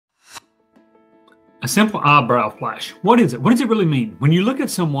A simple eyebrow flash. What is it? What does it really mean? When you look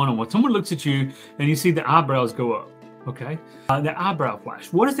at someone and when someone looks at you and you see the eyebrows go up, okay? The eyebrow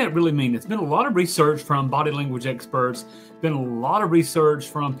flash. What does that really mean? It's been a lot of research from body language experts, been a lot of research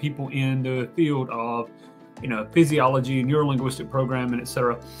from people in the field of, physiology, neuro-linguistic programming,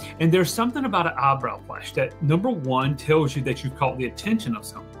 etc. And there's something about an eyebrow flash that, number one, tells you that you've caught the attention of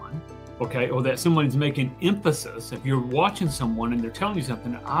someone, okay, or that someone's making emphasis. If you're watching someone and they're telling you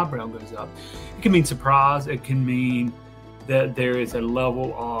something, the eyebrow goes up. It can mean surprise. It can mean that there is a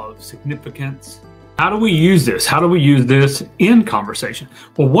level of significance. How do we use this? How do we use this in conversation?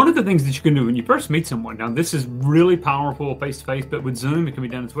 Well, one of the things that you can do when you first meet someone, now this is really powerful face-to-face, but with Zoom, it can be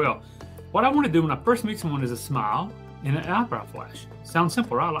done as well. What I want to do when I first meet someone is a smile and an eyebrow flash. Sounds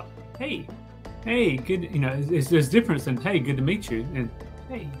simple, right? Like, hey, good, there's difference in, hey, good to meet you, and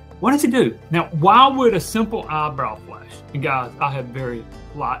hey. What does it do? Now, why would a simple eyebrow flash? And guys, I have very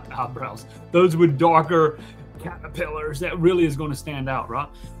light eyebrows. Those with darker caterpillars, that really is going to stand out, right?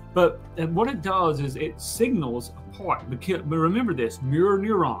 But what it does is it signals apart. But remember this, mirror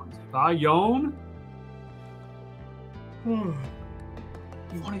neurons. If I yawn,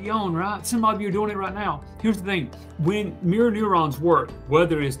 you want to yawn, right? Some of you are doing it right now. Here's the thing. When mirror neurons work,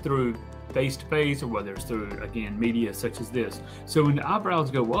 whether it's through face-to-face or whether it's through, again, media such as this. So when the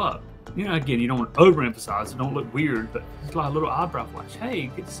eyebrows go up, again, you don't want to overemphasize it, don't look weird, but it's like a little eyebrow flash. Hey,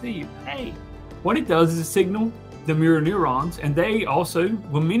 good to see you. Hey. What it does is it signal the mirror neurons, and they also,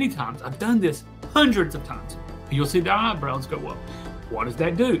 well, many times, I've done this hundreds of times, you'll see the eyebrows go up. What does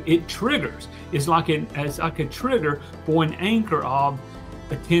that do? It triggers. It's like a trigger for an anchor of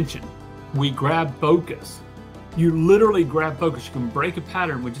attention. We grab focus. You literally grab focus. You can break a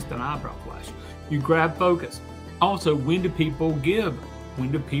pattern with just an eyebrow flash. You grab focus. Also, when do people give?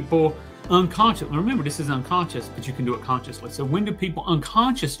 When do people unconsciously? Remember, this is unconscious, but you can do it consciously. So when do people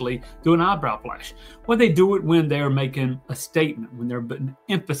unconsciously do an eyebrow flash? Well, they do it when they're making a statement, when they're putting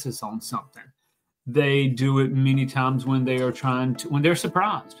emphasis on something. They do it many times when they are when they're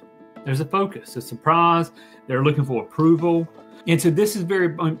surprised. There's a focus, a surprise. They're looking for approval. And so this is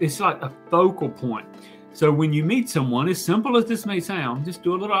it's like a focal point. So when you meet someone, as simple as this may sound, just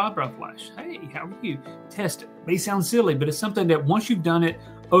do a little eyebrow flash. Hey, how are you? Test it. It may sound silly, but it's something that once you've done it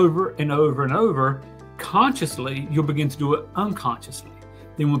over and over and over, consciously, you'll begin to do it unconsciously.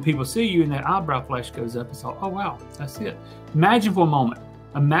 Then when people see you and that eyebrow flash goes up, it's like, oh, wow, that's it. Imagine for a moment.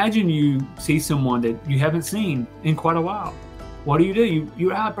 Imagine you see someone that you haven't seen in quite a while. What do?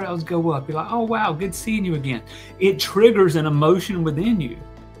 Your eyebrows go up. You're like, oh, wow, good seeing you again. It triggers an emotion within you,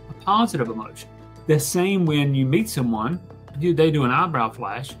 a positive emotion. The same when you meet someone, they do an eyebrow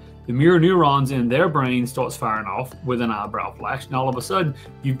flash, the mirror neurons in their brain starts firing off with an eyebrow flash, and all of a sudden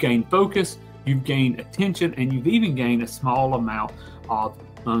you've gained focus, you've gained attention, and you've even gained a small amount of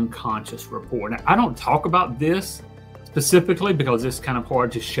unconscious rapport. Now, I don't talk about this specifically because it's kind of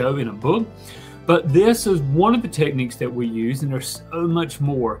hard to show in a book, but this is one of the techniques that we use, and there's so much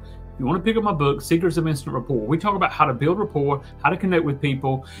more. You want to pick up my book, Secrets of Instant Rapport. We talk about how to build rapport, how to connect with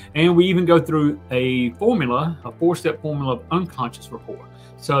people, and we even go through a formula, a 4-step formula of unconscious rapport.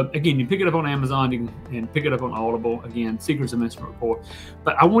 So again, you pick it up on Amazon and pick it up on Audible. Again, Secrets of Instant Rapport.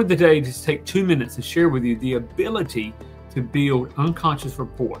 But I wanted today to just take 2 minutes and share with you the ability to build unconscious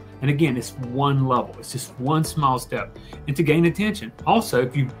rapport. And again, it's one level. It's just one small step. And to gain attention. Also,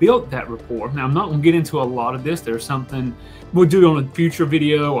 if you built that rapport, now I'm not going to get into a lot of this. There's something we'll do on a future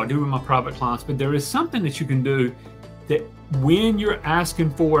video, or I do with my private clients, but there is something that you can do that when you're asking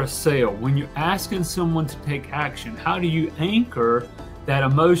for a sale, when you're asking someone to take action, how do you anchor that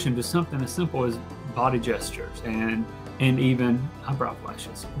emotion to something as simple as body gestures and even eyebrow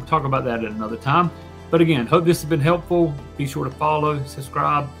flashes? We'll talk about that at another time. But again, hope this has been helpful. Be sure to follow,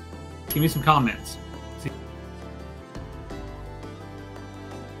 subscribe, give me some comments.